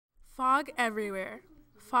Fog everywhere.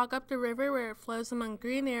 Fog up the river where it flows among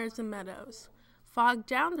green airs and meadows. Fog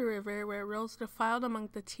down the river where it rolls defiled among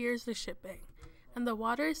the tiers of shipping, and the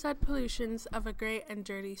water-sad pollutions of a great and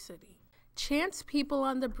dirty city. Chance people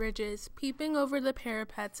on the bridges, peeping over the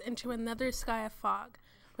parapets into another sky of fog,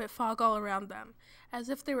 with fog all around them, as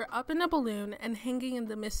if they were up in a balloon and hanging in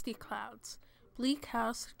the misty clouds. Bleak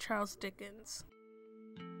House, Charles Dickens.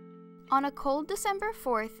 On a cold December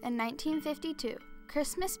 4th in 1952,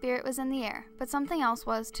 Christmas spirit was in the air, but something else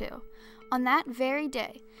was too. On that very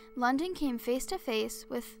day, London came face to face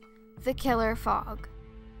with the killer fog.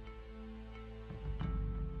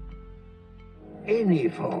 Any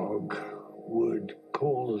fog would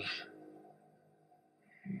cause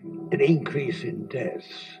an increase in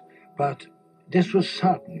deaths, but this was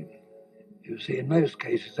sudden. You see, in most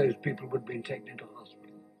cases, those people would have been taken into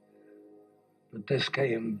hospital. But this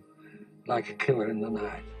came like a killer in the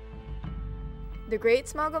night. The Great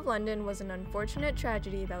Smog of London was an unfortunate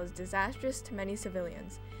tragedy that was disastrous to many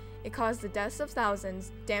civilians. It caused the deaths of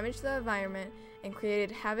thousands, damaged the environment, and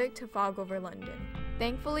created havoc to fog over London.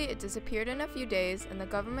 Thankfully, it disappeared in a few days, and the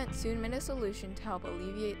government soon made a solution to help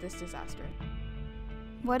alleviate this disaster.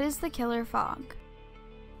 What is the killer fog?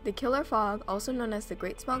 The killer fog, also known as the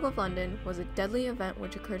Great Smog of London, was a deadly event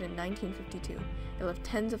which occurred in 1952. It left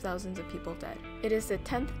tens of thousands of people dead. It is the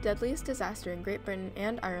 10th deadliest disaster in Great Britain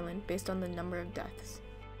and Ireland based on the number of deaths.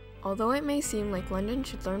 Although it may seem like London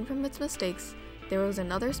should learn from its mistakes, there was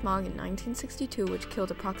another smog in 1962 which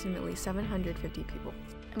killed approximately 750 people.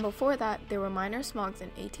 And before that, there were minor smogs in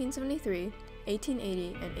 1873, 1880,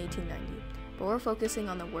 and 1890, but we're focusing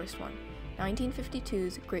on the worst one,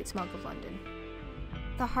 1952's Great Smog of London.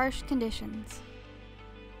 The harsh conditions.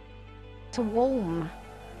 It's a warm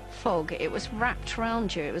fog. It was wrapped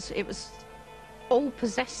around you. It was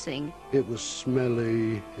all-possessing. It was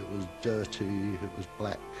smelly, it was dirty, it was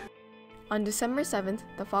black. On December 7th,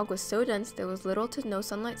 the fog was so dense there was little to no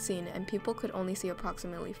sunlight seen and people could only see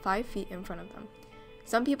approximately 5 feet in front of them.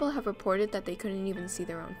 Some people have reported that they couldn't even see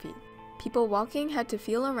their own feet. People walking had to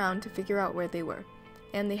feel around to figure out where they were,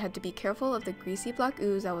 and they had to be careful of the greasy black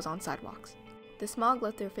ooze that was on sidewalks. The smog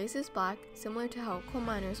left their faces black, similar to how coal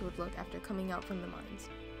miners would look after coming out from the mines.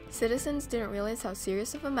 Citizens didn't realize how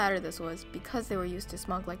serious of a matter this was because they were used to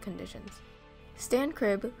smog-like conditions. Stan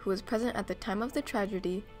Cribb, who was present at the time of the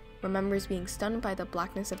tragedy, remembers being stunned by the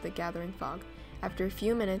blackness of the gathering fog. After a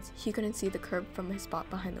few minutes, he couldn't see the curb from his spot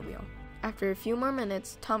behind the wheel. After a few more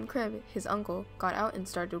minutes, Tom Cribb, his uncle, got out and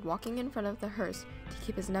started walking in front of the hearse to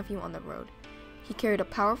keep his nephew on the road. He carried a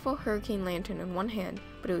powerful hurricane lantern in one hand,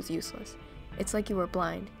 but it was useless. "It's like you were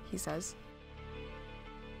blind," he says.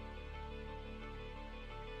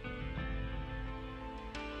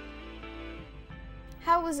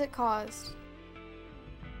 How was it caused?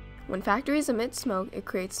 When factories emit smoke, it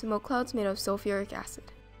creates smoke clouds made of sulfuric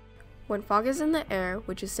acid. When fog is in the air,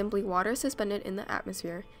 which is simply water suspended in the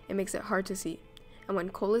atmosphere, it makes it hard to see. And when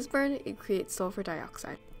coal is burned, it creates sulfur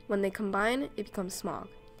dioxide. When they combine, it becomes smog.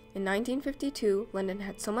 In 1952, London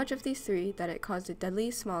had so much of these three that it caused a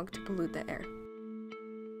deadly smog to pollute the air.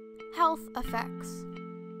 Health effects.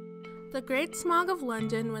 The Great Smog of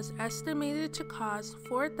London was estimated to cause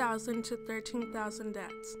 4,000 to 13,000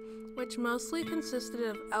 deaths, which mostly consisted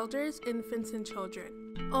of elders, infants, and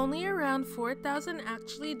children. Only around 4,000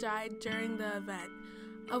 actually died during the event,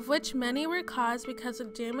 of which many were caused because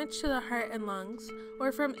of damage to the heart and lungs,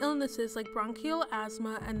 or from illnesses like bronchial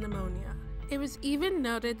asthma and pneumonia. It was even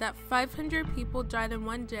noted that 500 people died in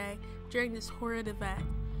one day during this horrid event.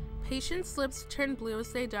 Patients' lips turned blue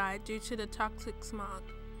as they died due to the toxic smog.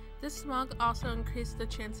 This smog also increased the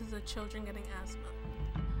chances of children getting asthma.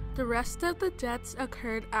 The rest of the deaths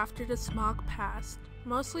occurred after the smog passed,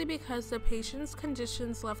 mostly because the patients'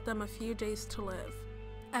 conditions left them a few days to live.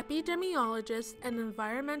 Epidemiologist and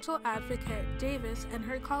environmental advocate Davis and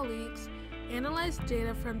her colleagues analyzed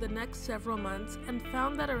data from the next several months and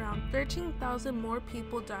found that around 13,000 more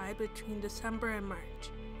people died between December and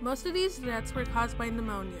March. Most of these deaths were caused by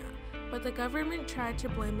pneumonia, but the government tried to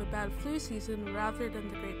blame a bad flu season rather than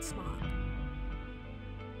the Great Smog.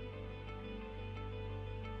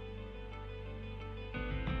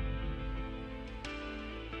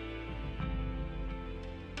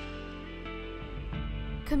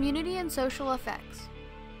 Community and social effects.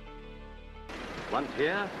 Once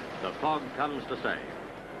here, the fog comes to stay.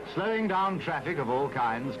 Slowing down traffic of all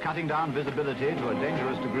kinds, cutting down visibility to a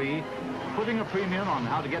dangerous degree, putting a premium on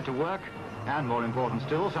how to get to work, and more important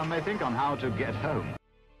still, some may think, on how to get home.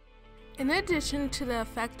 In addition to the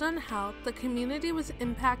effect on health, the community was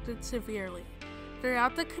impacted severely.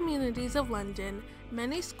 Throughout the communities of London,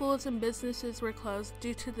 many schools and businesses were closed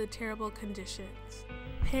due to the terrible conditions.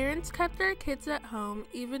 Parents kept their kids at home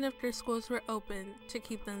even if their schools were open to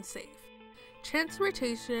keep them safe.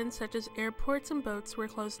 Transportation, such as airports and boats, were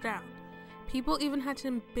closed down. People even had to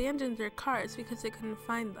abandon their cars because they couldn't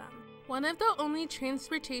find them. One of the only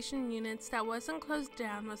transportation units that wasn't closed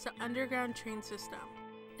down was the underground train system.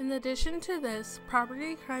 In addition to this,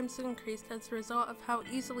 property crimes increased as a result of how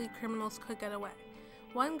easily criminals could get away.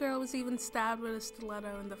 One girl was even stabbed with a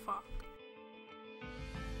stiletto in the fog.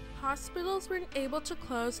 Hospitals weren't able to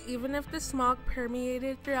close even if the smog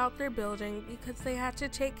permeated throughout their building because they had to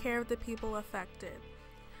take care of the people affected.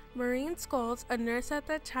 Maureen Scholes, a nurse at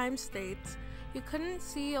that time, states, "You couldn't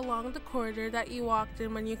see along the corridor that you walked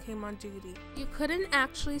in when you came on duty. You couldn't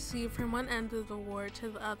actually see from one end of the ward to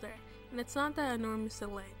the other, and it's not that enormous a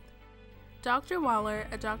length." Dr. Waller,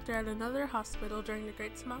 a doctor at another hospital during the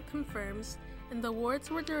Great Smog, confirms, "In the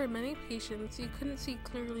wards where there were many patients, you couldn't see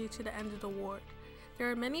clearly to the end of the ward. There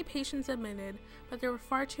were many patients admitted, but there were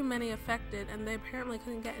far too many affected, and they apparently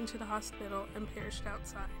couldn't get into the hospital and perished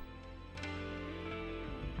outside."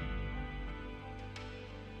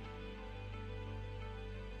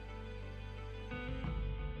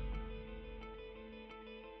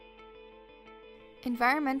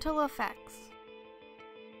 Environmental effects.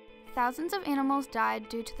 Thousands of animals died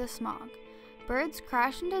due to the smog. Birds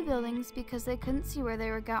crashed into buildings because they couldn't see where they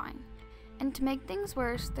were going. And to make things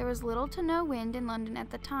worse, there was little to no wind in London at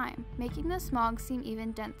the time, making the smog seem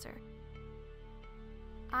even denser.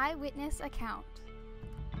 Eyewitness account.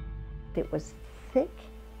 It was thick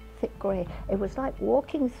grey. It was like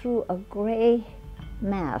walking through a grey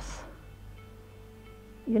mass.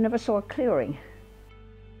 You never saw a clearing.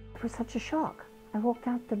 It was such a shock. I walked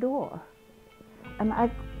out the door and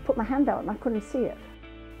I put my hand out and I couldn't see it.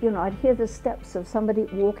 You know, I'd hear the steps of somebody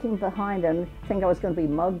walking behind and think I was going to be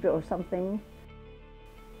mugged or something.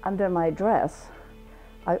 Under my dress,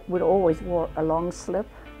 I would always wear a long slip,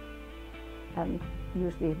 and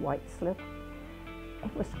usually a white slip.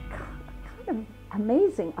 It was kind of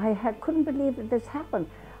amazing. couldn't believe that this happened.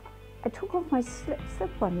 I took off my slip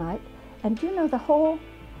one night, and you know, the whole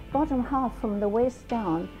bottom half from the waist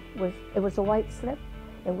down was a white slip.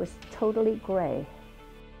 It was totally gray.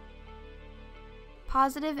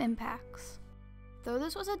 Positive impacts. Though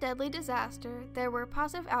this was a deadly disaster, there were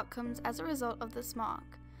positive outcomes as a result of the smog.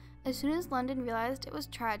 As soon as London realized it was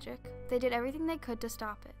tragic, they did everything they could to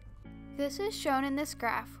stop it. This is shown in this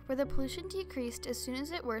graph, where the pollution decreased as soon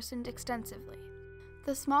as it worsened extensively.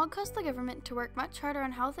 The smog caused the government to work much harder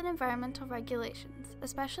on health and environmental regulations,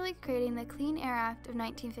 especially creating the Clean Air Act of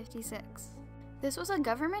 1956. This was a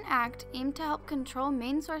government act aimed to help control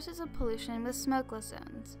main sources of pollution with smokeless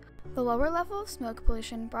zones. The lower level of smoke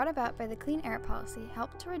pollution brought about by the Clean Air policy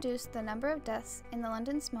helped to reduce the number of deaths in the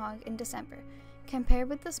London smog in December, compared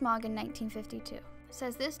with the smog in 1952,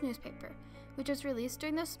 says this newspaper, which was released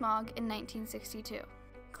during the smog in 1962.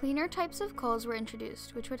 Cleaner types of coals were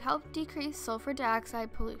introduced, which would help decrease sulfur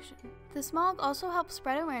dioxide pollution. The smog also helped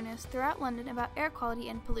spread awareness throughout London about air quality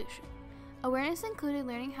and pollution. Awareness included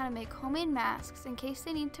learning how to make homemade masks in case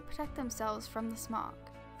they need to protect themselves from the smog.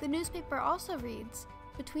 The newspaper also reads,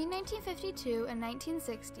 between 1952 and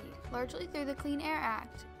 1960, largely through the Clean Air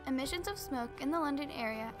Act, emissions of smoke in the London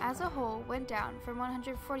area as a whole went down from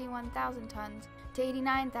 141,000 tons to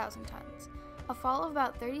 89,000 tons, a fall of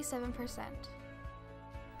about 37%.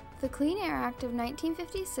 The Clean Air Act of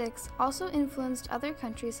 1956 also influenced other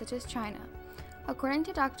countries such as China. According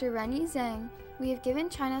to Dr. Renyi Zhang, we have given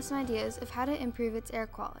China some ideas of how to improve its air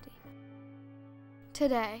quality.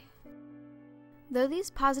 Today, though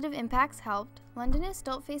these positive impacts helped, London is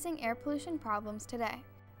still facing air pollution problems today.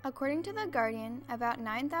 According to The Guardian, about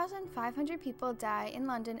 9,500 people die in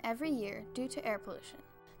London every year due to air pollution.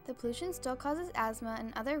 The pollution still causes asthma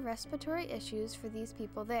and other respiratory issues for these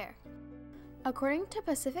people there. According to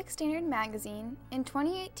Pacific Standard magazine, in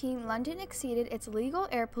 2018, London exceeded its legal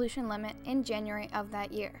air pollution limit in January of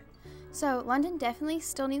that year. So, London definitely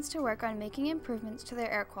still needs to work on making improvements to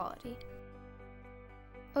their air quality.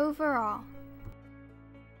 Overall,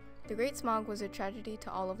 the Great Smog was a tragedy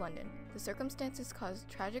to all of London. The circumstances caused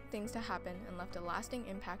tragic things to happen and left a lasting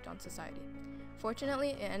impact on society.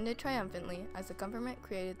 Fortunately, it ended triumphantly as the government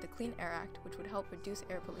created the Clean Air Act, which would help reduce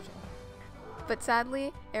air pollution. But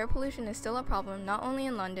sadly, air pollution is still a problem not only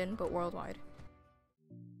in London, but worldwide.